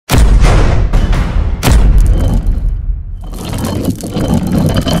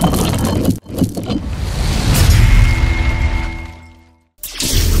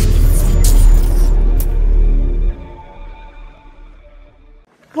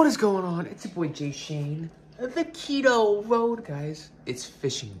What is going on? It's your boy Jay Shane, the Keto Road, guys. It's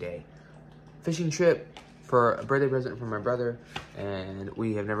fishing day. Fishing trip for a birthday present from my brother, and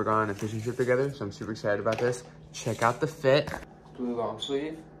we have never gone on a fishing trip together, so I'm super excited about this. Check out the fit. Blue long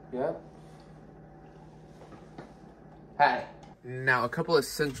sleeve, yep. Hi. Now, a couple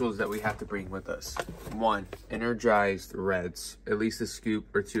essentials that we have to bring with us. One, energized reds. At least a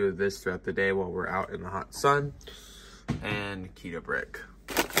scoop or two of this throughout the day while we're out in the hot sun. And keto brick.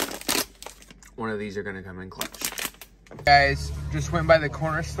 One of these are gonna come in clutch. Guys, just went by the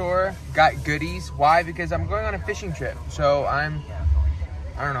corner store, got goodies. Why? Because I'm going on a fishing trip. So I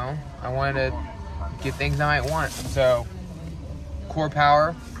don't know, I wanted to get things I might want. So, Core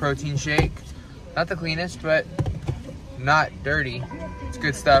Power protein shake. Not the cleanest, but not dirty. It's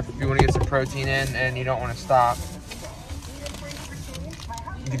good stuff if you want to get some protein in and you don't want to stop.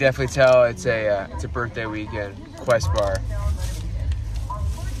 You can definitely tell it's a birthday weekend. Quest bar.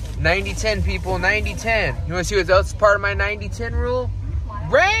 90-10 people, 90-10. You want to see what else is part of my 90-10 rule?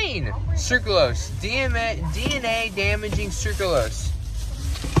 Rain! Sucralose. DNA damaging sucralose.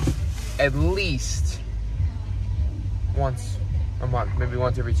 At least once a month, maybe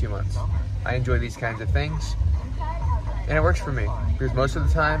once every 2 months. I enjoy these kinds of things. And it works for me because most of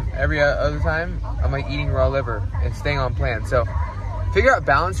the time, every other time, I'm like eating raw liver and staying on plan. So figure out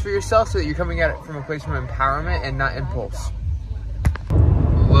balance for yourself so that you're coming at it from a place of empowerment and not impulse.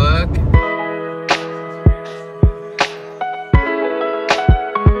 Look.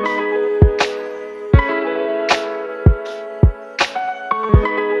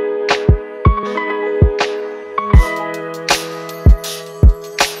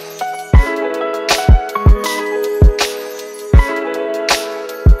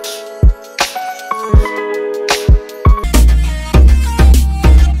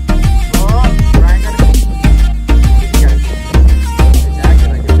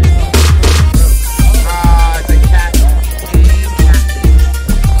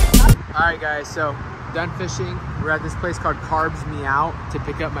 Guys, so done fishing. We're at this place called Carbs Me Out to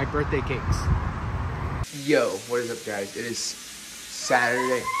pick up my birthday cakes. Yo, what is up, guys? It is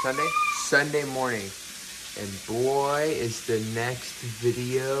Sunday morning, and boy, is the next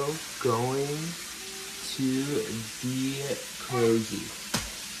video going to be crazy.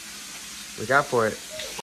 Look out for it.